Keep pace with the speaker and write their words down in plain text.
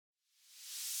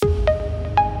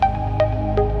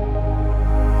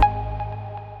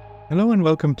Hello and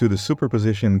welcome to the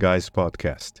Superposition Guys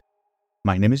podcast.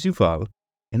 My name is Yuval,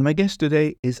 and my guest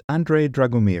today is Andrei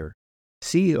Dragomir,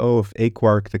 CEO of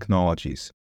Aquark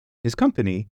Technologies. His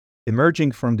company,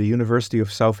 emerging from the University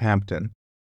of Southampton,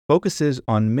 focuses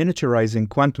on miniaturizing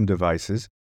quantum devices,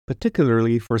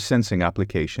 particularly for sensing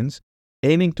applications,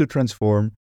 aiming to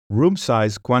transform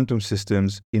room-sized quantum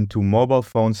systems into mobile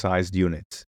phone-sized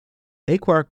units.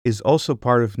 Aquark is also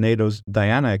part of NATO's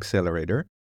Diana accelerator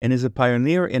and is a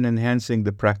pioneer in enhancing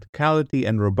the practicality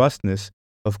and robustness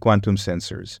of quantum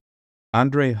sensors.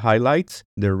 Andrei highlights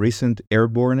their recent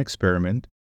Airborne experiment,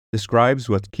 describes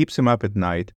what keeps him up at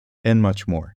night, and much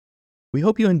more. We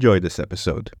hope you enjoyed this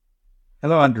episode.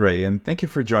 Hello, Andrei, and thank you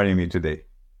for joining me today.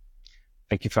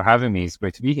 Thank you for having me. It's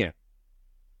great to be here.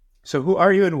 So who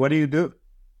are you and what do you do?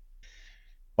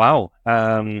 Wow.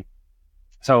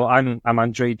 So I'm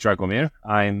Andrei Dragomir.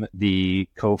 I'm the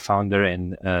co-founder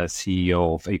and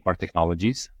CEO of Aquark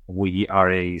Technologies. We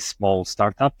are a small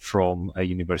startup from a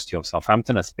University of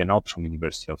Southampton, a spin-out from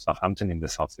University of Southampton in the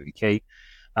south of the UK.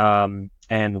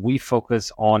 And we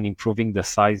focus on improving the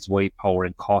size, weight, power,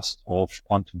 and cost of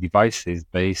quantum devices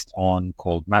based on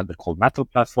the cold matter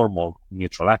platform or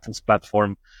neutral atoms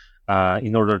platform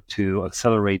in order to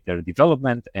accelerate their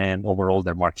development and overall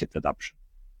their market adoption.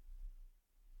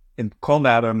 And cold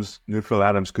atoms, neutral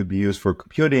atoms could be used for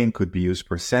computing, could be used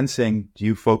for sensing. Do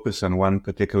you focus on one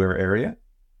particular area?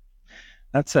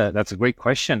 That's a great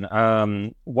question.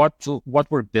 What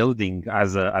we're building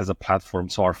as a platform,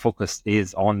 so our focus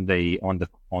is on the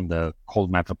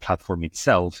cold matter platform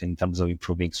itself in terms of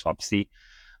improving SWaP-C.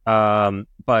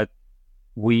 But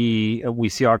we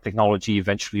see our technology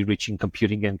eventually reaching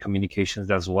computing and communications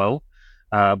as well.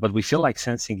 But we feel like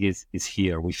sensing is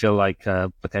here. We feel like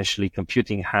potentially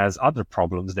computing has other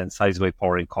problems than size, weight,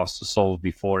 power, and cost to solve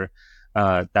before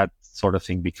that sort of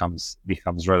thing becomes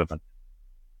relevant.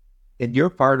 And you're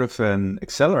part of an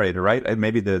accelerator, right? And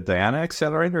maybe the Diana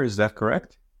accelerator, is that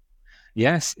correct?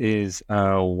 Yes, is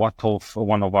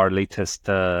one of our latest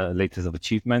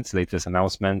achievements, latest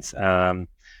announcements.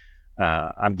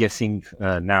 I'm guessing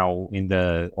now in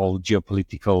the all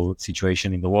geopolitical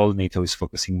situation in the world, NATO is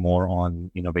focusing more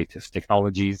on innovative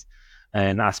technologies.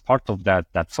 And as part of that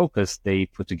focus, they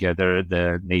put together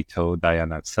the NATO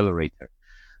Diana accelerator.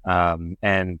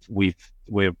 And we've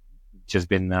just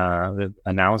been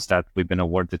announced that we've been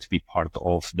awarded to be part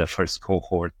of the first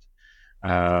cohort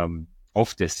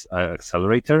of this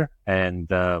accelerator.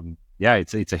 And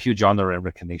it's a huge honor and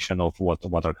recognition of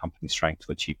what our company is trying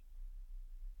to achieve.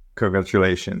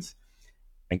 Congratulations.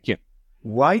 Thank you.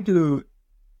 Why do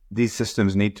these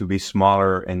systems need to be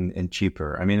smaller and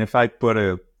cheaper? I mean, if I put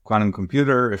a quantum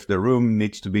computer, if the room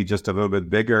needs to be just a little bit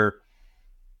bigger,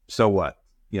 so what?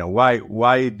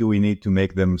 Why do we need to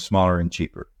make them smaller and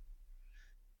cheaper?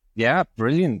 Yeah,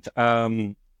 brilliant.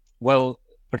 Well,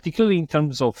 particularly in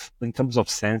terms of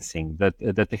sensing, that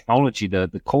the technology,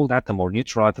 the cold atom or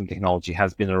neutral atom technology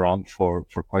has been around for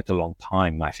quite a long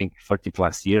time. I think 30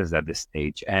 plus years at this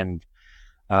stage, and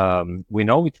we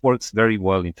know it works very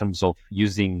well in terms of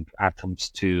using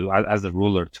atoms as a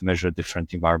ruler to measure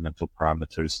different environmental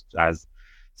parameters,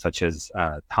 such as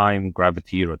time,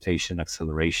 gravity, rotation,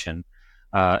 acceleration,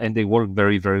 and they work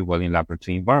very, very well in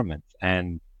laboratory environments.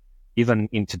 And even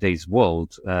in today's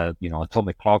world,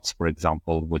 atomic clocks, for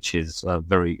example, which is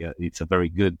it's a very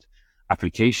good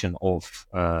application of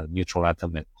neutral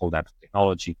atom and cold atom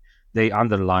technology. They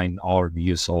underline our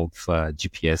use of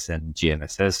GPS and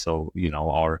GNSS. So,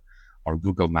 our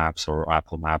Google Maps or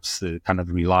Apple Maps kind of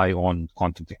rely on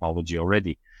quantum technology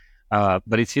already.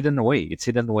 But it's hidden away. It's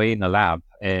hidden away in a lab,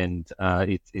 and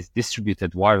it's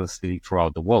distributed wirelessly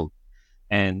throughout the world.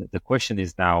 And the question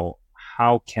is now,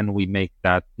 how can we make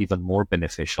that even more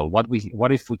beneficial? What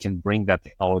if we can bring that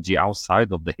technology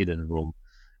outside of the hidden room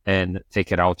and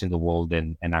take it out in the world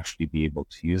and actually be able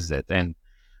to use it? And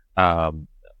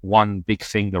one big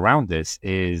thing around this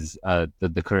is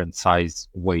the current size,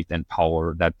 weight, and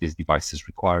power that these devices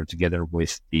require, together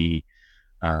with the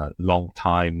long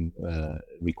time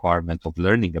requirement of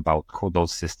learning about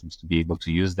those systems to be able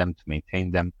to use them, to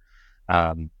maintain them.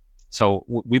 So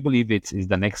we believe it is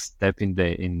the next step in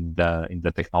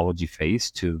the technology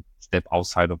phase to step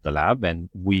outside of the lab, and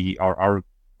our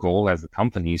goal as a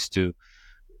company is to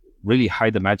really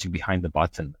hide the magic behind the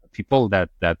button. People that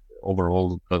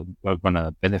overall are going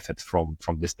to benefit from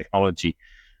this technology,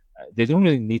 they don't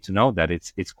really need to know that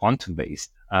it's quantum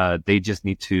based. They just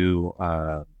need to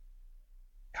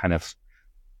kind of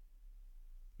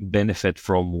benefit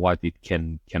from what it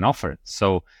can offer.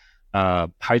 So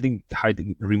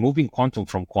removing quantum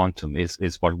from quantum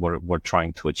is what we're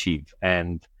trying to achieve.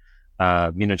 And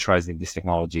miniaturizing this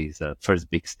technology is the first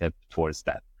big step towards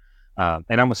that.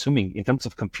 And I'm assuming in terms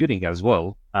of computing as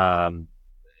well,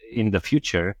 in the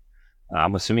future,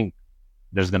 I'm assuming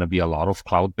there's going to be a lot of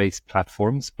cloud-based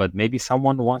platforms, but maybe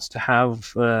someone wants to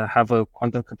have a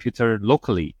quantum computer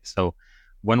locally. So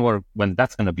when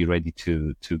that's going to be ready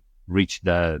to reach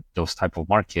those type of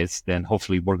markets, then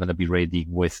hopefully we're going to be ready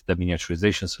with the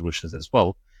miniaturization solutions as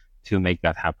well to make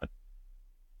that happen.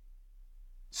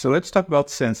 So let's talk about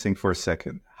sensing for a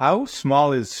second. How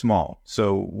small is small?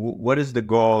 So what is the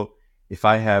goal if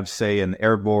I have, say, an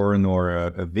airborne or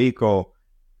a vehicle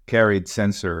carried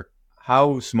sensor?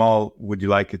 How small would you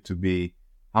like it to be?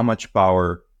 How much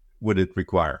power would it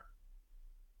require?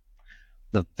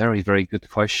 A very, very good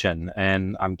question.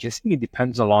 And I'm guessing it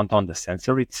depends a lot on the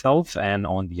sensor itself and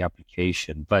on the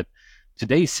application. But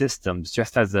today's systems,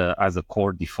 just as a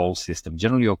core default system,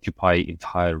 generally occupy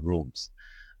entire rooms.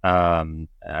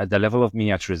 At the level of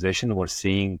miniaturization, we're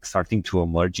seeing starting to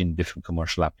emerge in different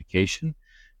commercial application.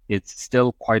 It's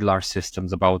still quite large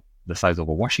systems, about the size of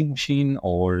a washing machine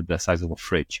or the size of a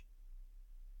fridge.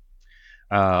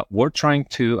 We're trying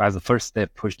to, as a first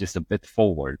step, push this a bit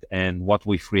forward. And what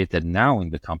we've created now in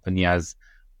the company as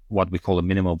what we call a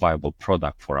minimum viable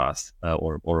product for us,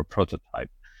 or a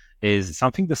prototype, is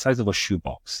something the size of a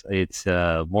shoebox. It's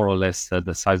more or less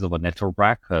the size of a network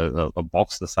rack, a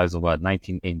box the size of a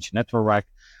 19-inch network rack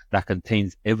that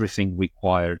contains everything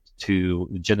required to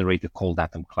generate a cold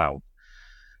atom cloud.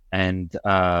 And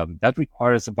that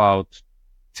requires about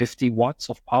 50 watts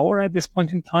of power at this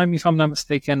point in time, if I'm not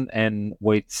mistaken, and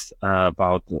weighs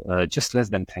about just less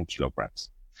than 10 kilograms.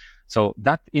 So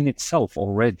that in itself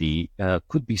already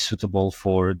could be suitable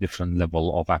for different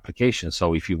level of applications.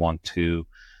 So if you want to,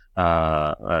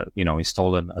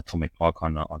 install an atomic clock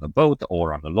on a boat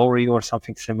or on a lorry or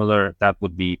something similar, that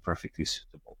would be perfectly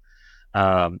suitable.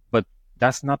 But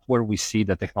that's not where we see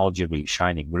the technology really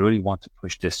shining. We really want to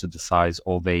push this to the size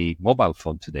of a mobile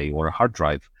phone today, or a hard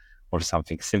drive, or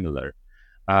something similar.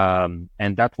 And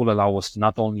that will allow us to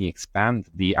not only expand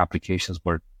the applications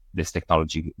where this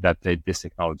technology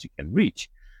can reach,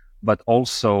 but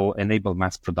also enable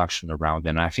mass production around.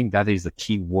 And I think that is the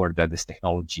key word that this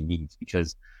technology needs,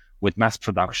 because with mass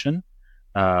production,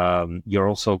 you're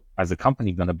also, as a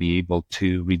company, going to be able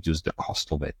to reduce the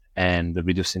cost of it. And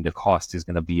reducing the cost is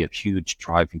going to be a huge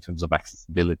drive in terms of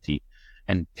accessibility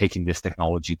and taking this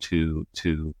technology to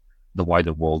the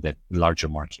wider world and larger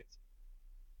markets.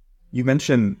 You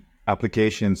mentioned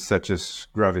applications such as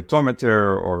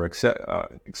gravitometer or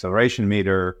acceleration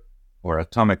meter or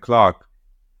atomic clock.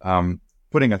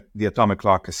 Putting the atomic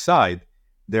clock aside,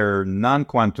 there are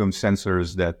non-quantum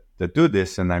sensors that do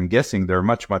this, and I'm guessing they're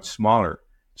much, much smaller.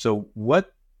 So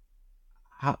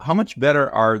how much better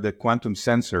are the quantum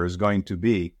sensors going to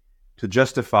be to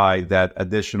justify that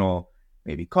additional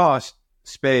maybe cost,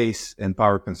 space, and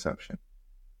power consumption?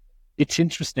 It's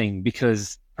interesting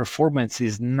because performance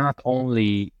is not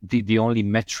only the only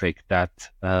metric that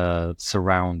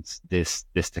surrounds this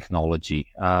technology.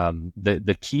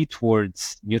 The key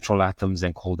towards neutral atoms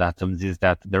and cold atoms is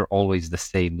that they're always the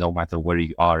same, no matter where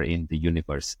you are in the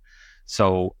universe.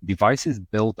 So devices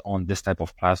built on this type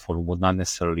of platform will not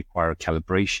necessarily require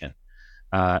calibration.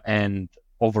 And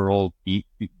overall,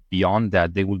 beyond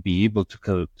that, they will be able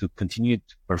to continue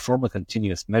to perform a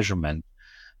continuous measurement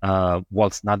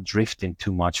whilst not drifting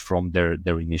too much from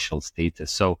their initial status.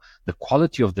 So the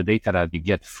quality of the data that you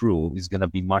get through is going to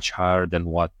be much higher than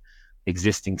what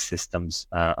existing systems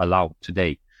allow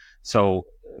today. So,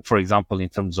 for example, in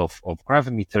terms of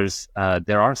gravimeters,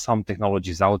 there are some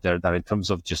technologies out there that in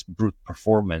terms of just brute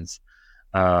performance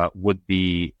would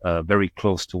be very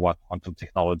close to what quantum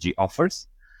technology offers.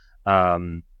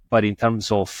 But in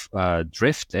terms of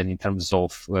drift and in terms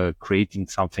of creating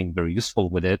something very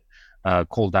useful with it,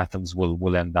 cold atoms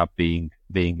will end up being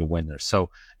a winner. So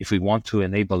if we want to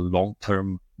enable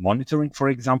long-term monitoring, for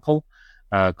example,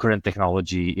 current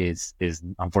technology is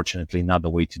unfortunately not the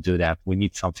way to do that. We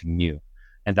need something new.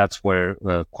 And that's where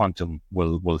quantum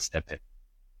will step in.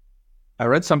 I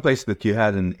read someplace that you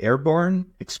had an airborne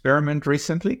experiment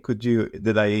recently.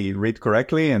 Did I read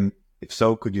correctly? And if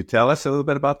so, could you tell us a little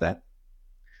bit about that?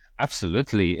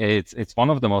 Absolutely. It's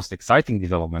one of the most exciting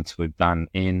developments we've done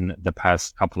in the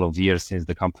past couple of years since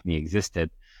the company existed.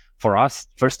 For us,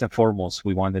 first and foremost,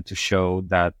 we wanted to show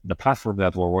that the platform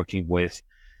that we're working with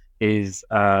is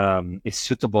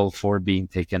suitable for being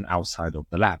taken outside of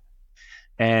the lab.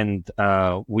 And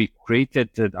we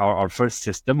created our first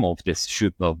system of this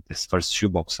first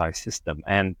shoebox size system.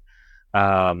 And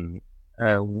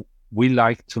we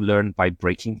like to learn by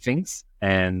breaking things,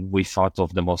 and we thought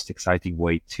of the most exciting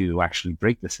way to actually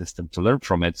break the system to learn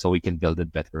from it so we can build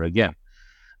it better again.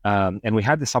 And we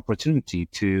had this opportunity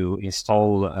to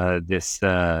install this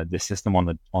system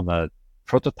on a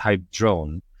prototype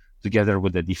drone together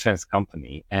with a defense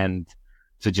company, and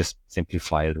to just simply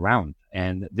fly it around.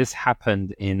 And this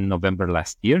happened in November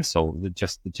last year, so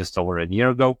just over a year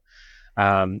ago,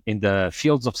 in the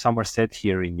fields of Somerset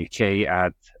here in UK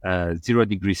at 0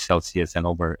 degrees Celsius and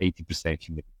over 80%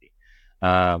 humidity.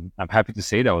 I'm happy to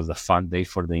say that was a fun day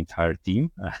for the entire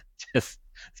team, just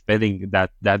spending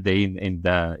that day in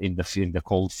the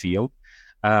cold field.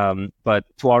 But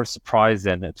to our surprise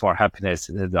and to our happiness,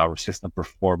 our system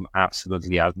performed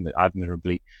absolutely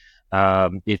admirably.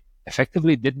 It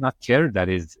effectively did not care that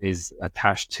is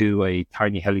attached to a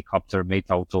tiny helicopter made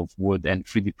out of wood and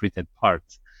 3D printed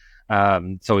parts.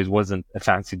 So it wasn't a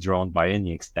fancy drone by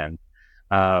any extent,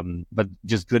 but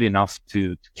just good enough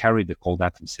to carry the cold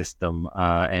atom system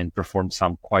and perform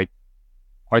some quite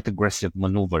aggressive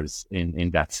maneuvers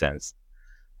in that sense.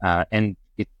 And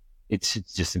it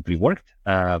just simply worked.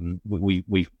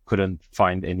 We couldn't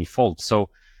find any fault. So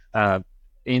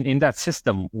in that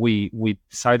system, we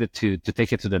decided to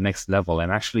take it to the next level. And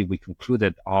actually, we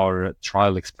concluded our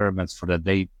trial experiments for the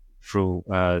day through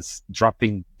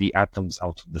dropping the atoms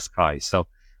out of the sky. So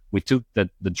we took the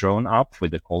drone up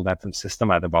with the cold atom system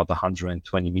at about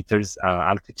 120 meters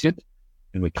altitude,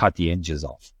 and we cut the engines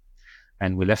off.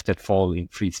 And we left it fall in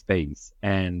free space.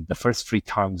 And the first 3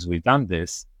 times we've done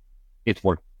this, it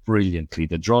worked brilliantly.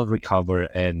 The drone recovered,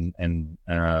 and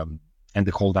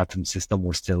the cold atom system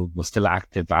was still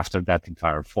active after that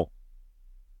entire fall.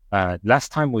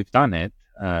 Last time we've done it,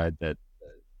 the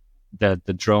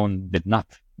drone did not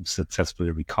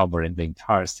successfully recover, and the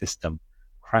entire system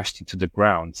crashed into the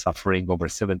ground, suffering over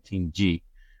 17 G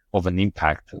of an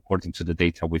impact, according to the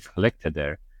data we've collected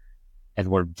there. And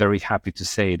we're very happy to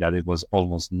say that it was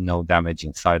almost no damage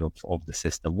inside of the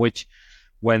system, which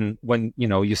when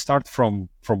you start from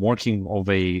working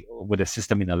with a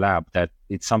system in a lab, that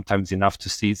it's sometimes enough to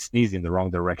sneeze in the wrong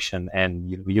direction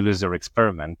and you lose your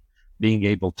experiment. Being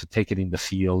able to take it in the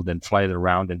field and fly it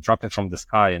around and drop it from the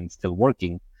sky and still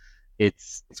working,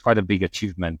 it's quite a big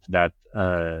achievement that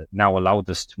now allowed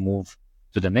us to move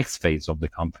to the next phase of the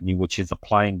company, which is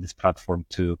applying this platform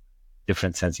to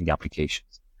different sensing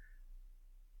applications.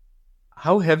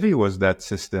 How heavy was that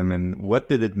system, and what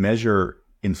did it measure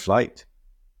in flight?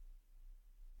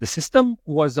 The system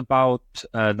was about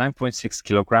 9.6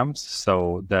 kilograms.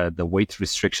 So the weight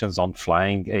restrictions on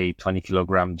flying a 20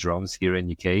 kilogram drones here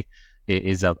in UK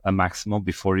is a maximum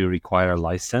before you require a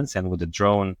license. And with the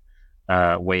drone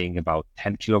weighing about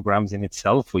 10 kilograms in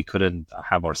itself, we couldn't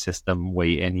have our system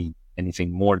weigh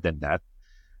anything more than that.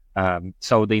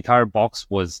 So the entire box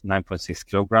was 9.6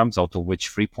 kilograms, out of which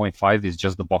 3.5 is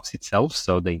just the box itself.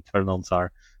 So the internals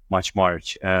are much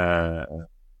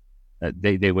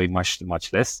they weigh much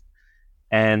less.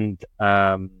 And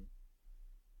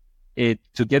it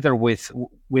together with,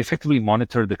 we effectively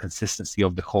monitor the consistency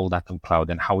of the cold atom cloud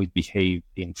and how it behaved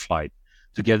in flight,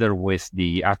 together with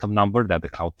the atom number that the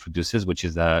cloud produces, which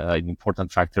is an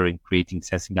important factor in creating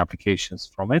sensing applications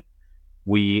from it.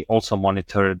 We also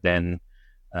monitor then,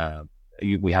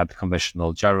 we had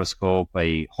conventional gyroscope,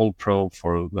 a hole probe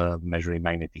for measuring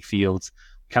magnetic fields.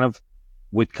 Kind of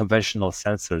with conventional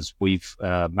sensors, we've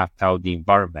mapped out the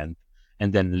environment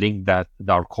and then linked that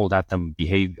our cold atom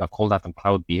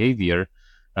cloud behavior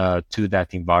to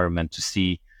that environment to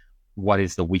see what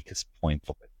is the weakest point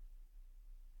of it.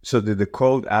 So did the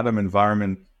cold atom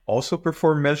environment also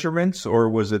perform measurements, or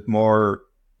was it more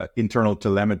internal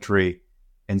telemetry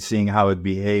and seeing how it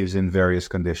behaves in various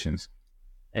conditions?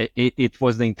 It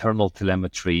was the internal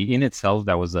telemetry in itself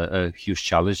that was a huge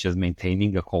challenge, just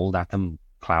maintaining a cold atom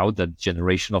cloud, the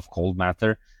generation of cold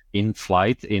matter in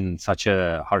flight in such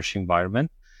a harsh environment.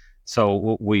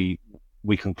 So we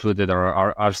concluded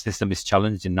our system is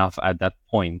challenged enough at that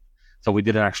point. So we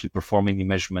didn't actually perform any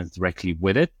measurements directly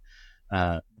with it.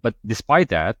 But despite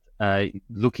that,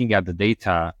 looking at the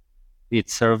data, it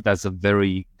served as a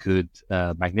very good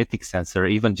magnetic sensor,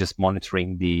 even just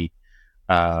monitoring the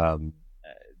atom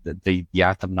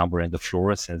number and the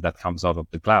fluorescence that comes out of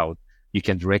the cloud. You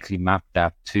can directly map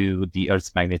that to the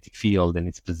Earth's magnetic field and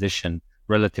its position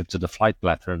relative to the flight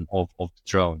pattern of the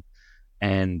drone.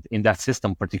 And in that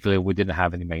system, particularly, we didn't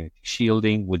have any magnetic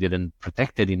shielding. We didn't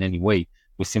protect it in any way.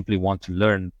 We simply want to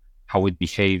learn how it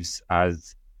behaves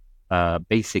as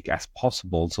basic as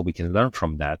possible, so we can learn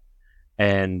from that.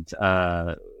 And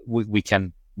we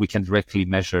can directly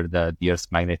measure the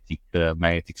Earth's magnetic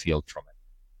field from it.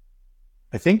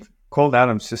 I think cold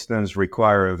atom systems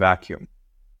require a vacuum.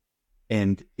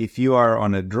 And if you are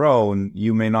on a drone,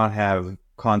 you may not have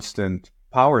constant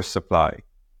power supply,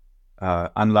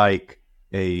 unlike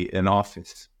an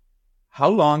office. How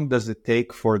long does it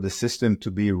take for the system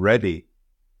to be ready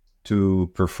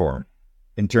to perform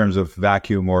in terms of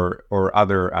vacuum or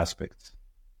other aspects?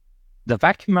 The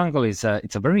vacuum angle it's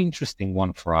a very interesting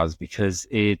one for us because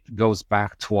it goes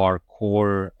back to our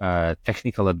core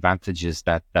technical advantages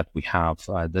that we have.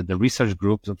 The research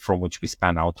group from which we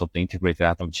span out of the Integrated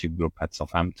Atom Chip Group at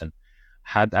Southampton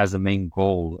had as a main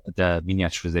goal the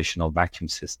miniaturization of vacuum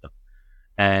system,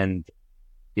 and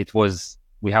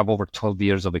we have over 12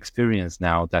 years of experience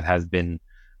now that has been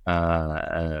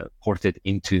ported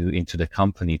into the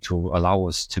company to allow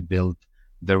us to build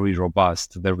very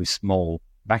robust, very small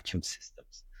vacuum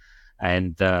systems.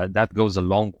 And that goes a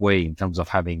long way in terms of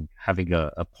having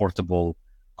a portable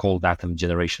cold atom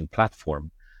generation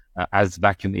platform. As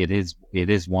vacuum, it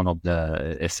is one of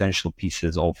the essential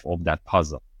pieces of that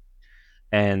puzzle.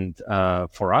 And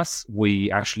for us,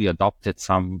 we actually adopted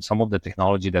some of the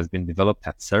technology that's been developed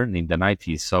at CERN in the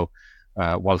 90s. So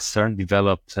while CERN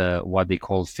developed what they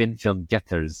call thin film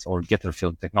getters or getter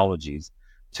film technologies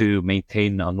to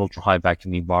maintain an ultra high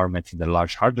vacuum environment in the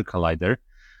Large Hadron Collider,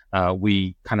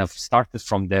 we kind of started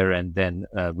from there and then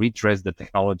redressed the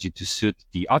technology to suit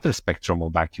the other spectrum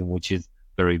of vacuum, which is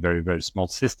very, very, very small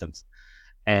systems.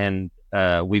 And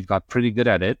we've got pretty good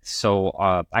at it.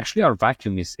 So actually our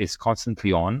vacuum is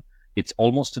constantly on. It's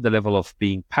almost to the level of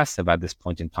being passive at this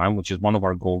point in time, which is one of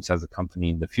our goals as a company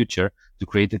in the future, to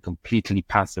create a completely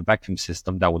passive vacuum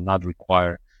system that would not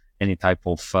require any type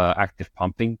of active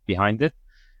pumping behind it.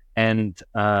 And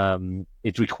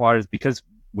it requires, because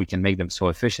we can make them so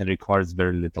efficient, it requires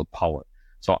very little power.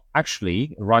 So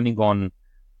actually running on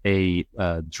a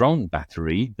drone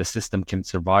battery, the system can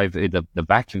survive, the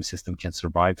vacuum system can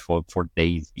survive for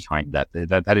days behind that.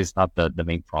 That is not the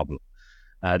main problem.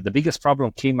 The biggest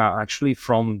problem came out actually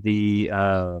from the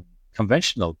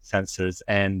conventional sensors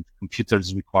and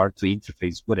computers required to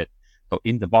interface with it. So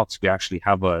in the box, we actually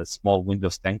have a small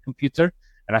Windows 10 computer,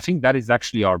 and I think that is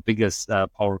actually our biggest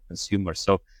power consumer.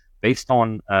 So based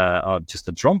on just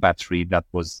a drone battery that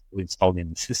was installed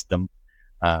in the system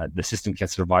can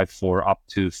survive for up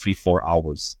to 3-4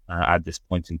 hours at this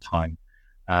point in time.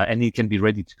 And it can be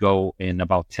ready to go in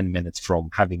about 10 minutes from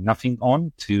having nothing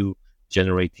on to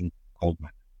generating cold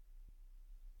matter.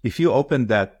 If you open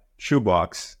that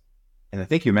shoebox, and I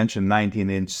think you mentioned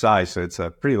 19-inch size, so it's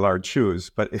a pretty large shoes,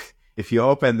 but if you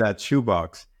open that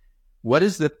shoebox, what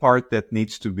is the part that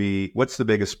needs to be, what's the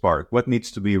biggest part? What needs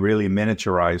to be really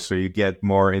miniaturized so you get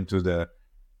more into the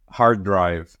hard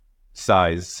drive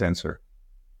size sensor?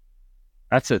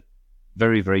 That's a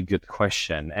very, very good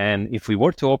question. And if we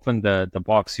were to open the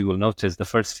box, you will notice the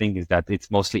first thing is that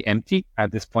it's mostly empty at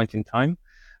this point in time.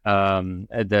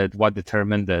 What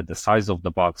determined the size of the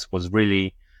box was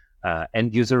really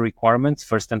end user requirements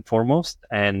first and foremost,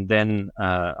 and then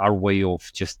our way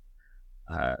of just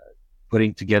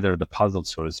putting together the puzzle,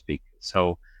 so to speak.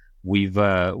 So we've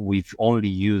only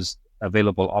used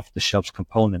available off-the-shelf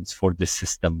components for this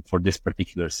system, for this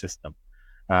particular system.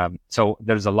 So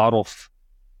there's a lot of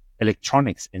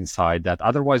electronics inside that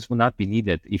otherwise would not be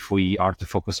needed if we are to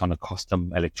focus on a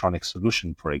custom electronic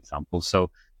solution, for example. So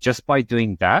just by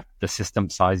doing that, the system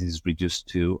size is reduced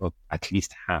to at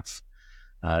least half.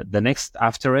 The next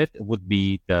after it would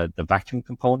be the vacuum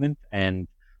component. And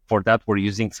for that, we're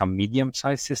using some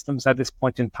medium-sized systems at this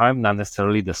point in time, not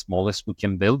necessarily the smallest we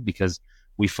can build, because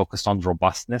we focused on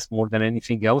robustness more than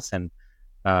anything else. And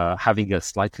having a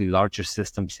slightly larger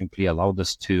system simply allowed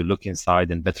us to look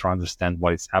inside and better understand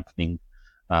what is happening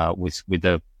with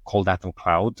the cold atom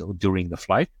cloud during the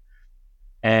flight.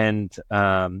 And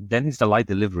then is the light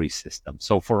delivery system.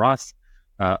 So for us,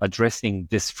 addressing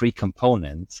these three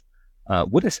components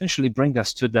would essentially bring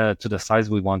us to the size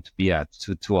we want to be at,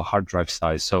 to a hard drive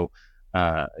size. So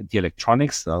the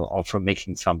electronics, also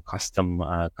making some custom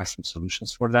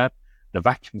solutions for that, the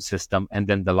vacuum system, and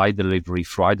then the light delivery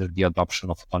through either the adoption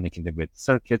of photonic integrated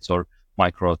circuits or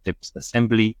micro tips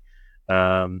assembly.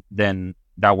 Then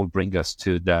that will bring us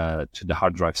to the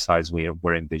hard drive size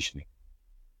we're envisioning.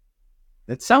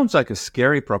 It sounds like a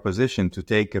scary proposition to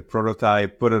take a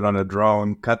prototype, put it on a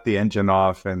drone, cut the engine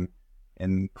off, and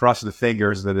cross the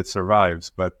fingers that it survives.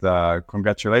 But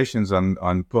congratulations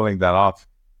on pulling that off.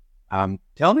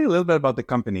 Tell me a little bit about the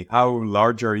company. How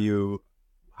large are you?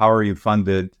 How are you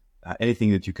funded?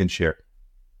 Anything that you can share?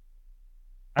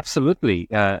 Absolutely,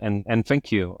 and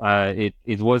thank you.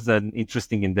 It was an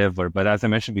interesting endeavor, but as I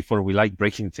mentioned before, we like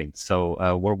breaking things,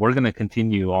 so we're going to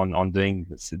continue on doing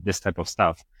this type of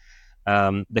stuff.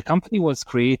 The company was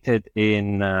created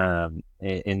in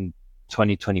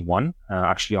 2021.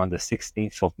 Actually, on the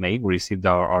 16th of May, we received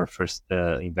our first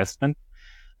investment.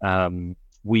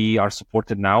 We are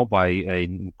supported now by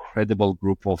an incredible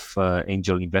group of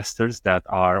angel investors that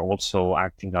are also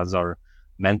acting as our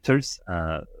mentors.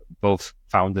 Both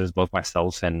founders, both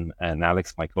myself and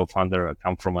Alex, my co-founder,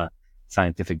 come from a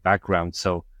scientific background.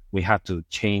 So we had to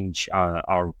change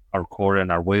our core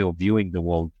and our way of viewing the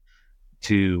world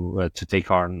to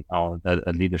take on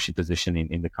a leadership position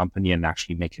in the company and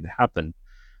actually make it happen.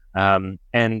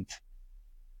 And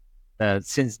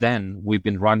since then, we've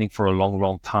been running for a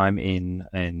long time in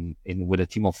with a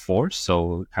team of 4.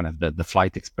 So kind of the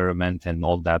flight experiment and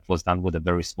all that was done with a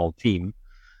very small team.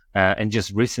 And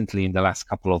just recently, in the last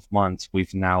couple of months,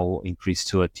 we've now increased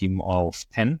to a team of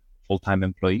 10 full-time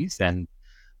employees and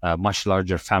a much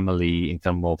larger family in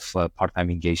terms of part-time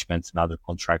engagements and other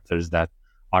contractors that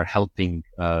are helping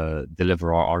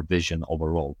deliver our vision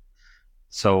overall.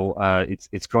 So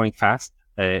it's growing fast.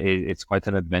 It's quite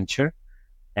an adventure.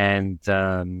 And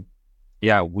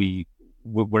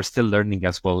we're still learning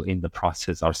as well in the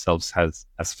process ourselves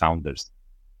as founders.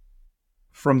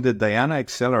 From the Diana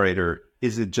accelerator,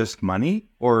 is it just money,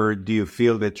 or do you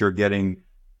feel that you're getting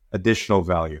additional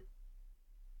value?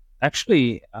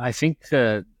 Actually, I think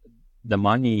the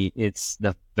money, it's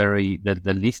the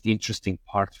least interesting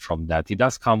part from that. It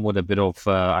does come with a bit of,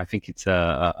 I think it's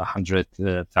a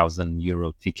 100,000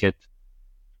 euro ticket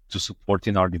to support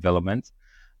in our development.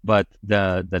 But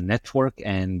the network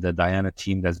and the Diana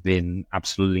team that's been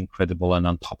absolutely incredible, and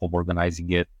on top of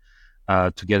organizing it,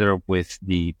 together with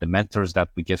the mentors that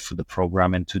we get through the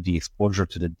program and to the exposure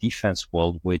to the defense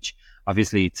world, which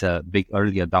obviously it's a big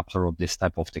early adopter of this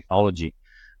type of technology,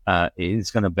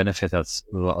 is going to benefit us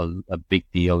a big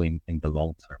deal in the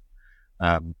long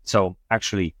term. So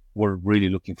actually, we're really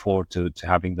looking forward to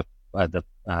having the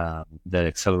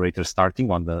accelerator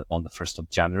starting on the 1st of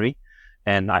January.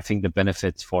 And I think the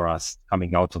benefits for us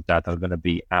coming out of that are going to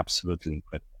be absolutely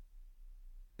incredible.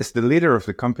 As the leader of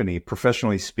the company,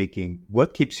 professionally speaking,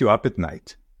 what keeps you up at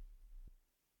night?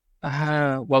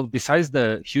 Well, besides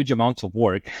the huge amount of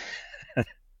work,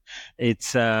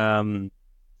 it's a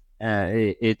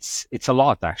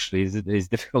lot actually. It's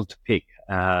difficult to pick,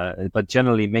 but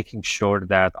generally making sure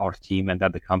that our team and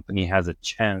that the company has a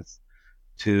chance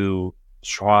to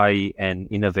try and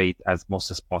innovate as most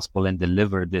as possible and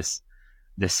deliver this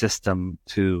system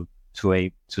to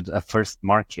a first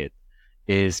market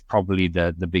is probably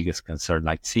the biggest concern.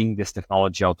 Like seeing this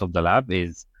technology out of the lab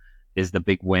is the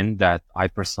big win that I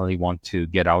personally want to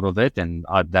get out of it, and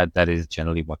that is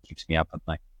generally what keeps me up at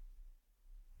night.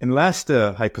 And last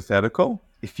hypothetical,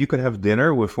 if you could have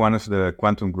dinner with one of the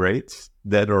quantum greats,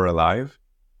 dead or alive,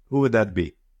 who would that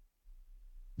be?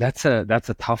 That's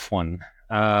a tough one.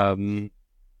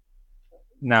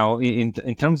 Now,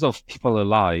 in terms of people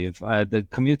alive, the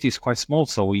community is quite small,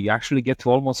 so we actually get to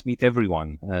almost meet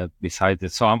everyone besides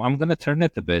it. So I'm going to turn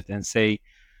it a bit and say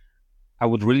I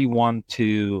would really want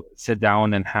to sit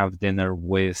down and have dinner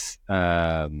with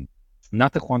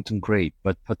not a quantum great,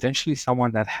 but potentially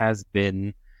someone that has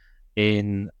been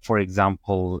in, for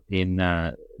example, in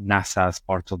NASA as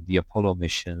part of the Apollo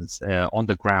missions on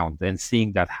the ground and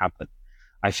seeing that happen.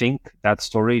 I think that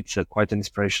story, it's quite an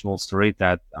inspirational story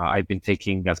that I've been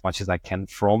taking as much as I can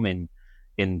from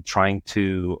in trying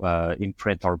to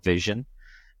imprint our vision.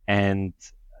 And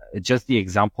just the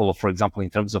example of, for example,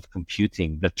 in terms of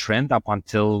computing, the trend up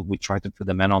until we tried to put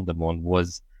the man on the moon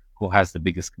was who has the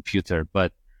biggest computer.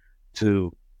 But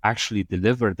to actually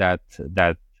deliver that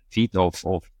feat of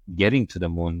getting to the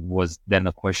moon was then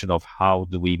a question of how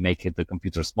do we make the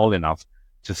computer small enough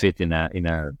to fit in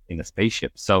a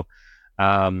spaceship. So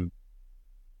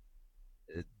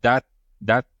that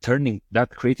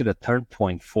created a turn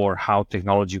point for how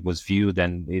technology was viewed,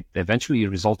 and it eventually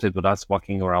resulted with us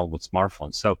walking around with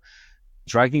smartphones. So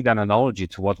dragging that analogy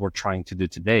to what we're trying to do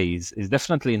today is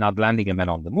definitely not landing a man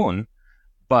on the moon,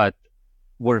 but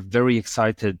we're very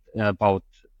excited about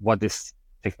what this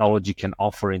technology can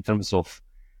offer in terms of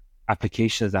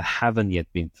applications that haven't yet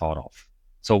been thought of.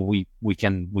 So we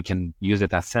can use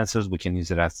it as sensors, we can use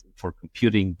it as for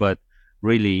computing, but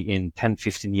really in 10,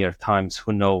 15 year times,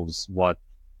 who knows what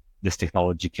this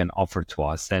technology can offer to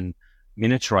us, and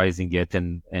miniaturizing it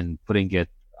and putting it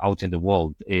out in the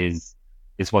world is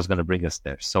what's going to bring us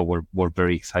there. So we're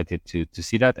very excited to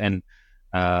see that. And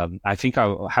I think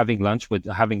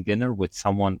having dinner with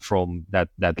someone from that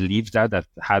lives that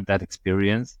had that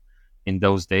experience in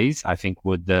those days, I think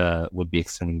would be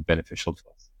extremely beneficial to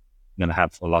us. Going to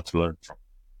have a lot to learn from.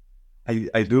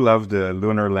 I do love the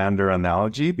lunar lander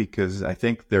analogy because I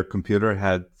think their computer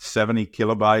had 70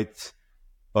 kilobytes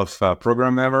of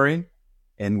program memory,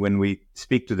 And when we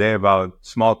speak today about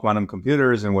small quantum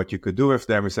computers and what you could do with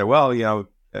them, we say, well,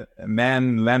 a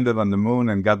man landed on the moon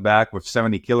and got back with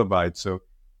 70 kilobytes. So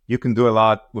you can do a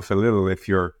lot with a little if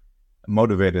you're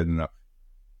motivated enough.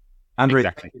 Andrei,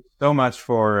 Exactly. thank you so much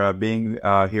for being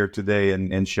here today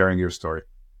and sharing your story.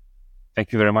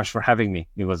 Thank you very much for having me.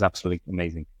 It was absolutely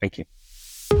amazing. Thank you.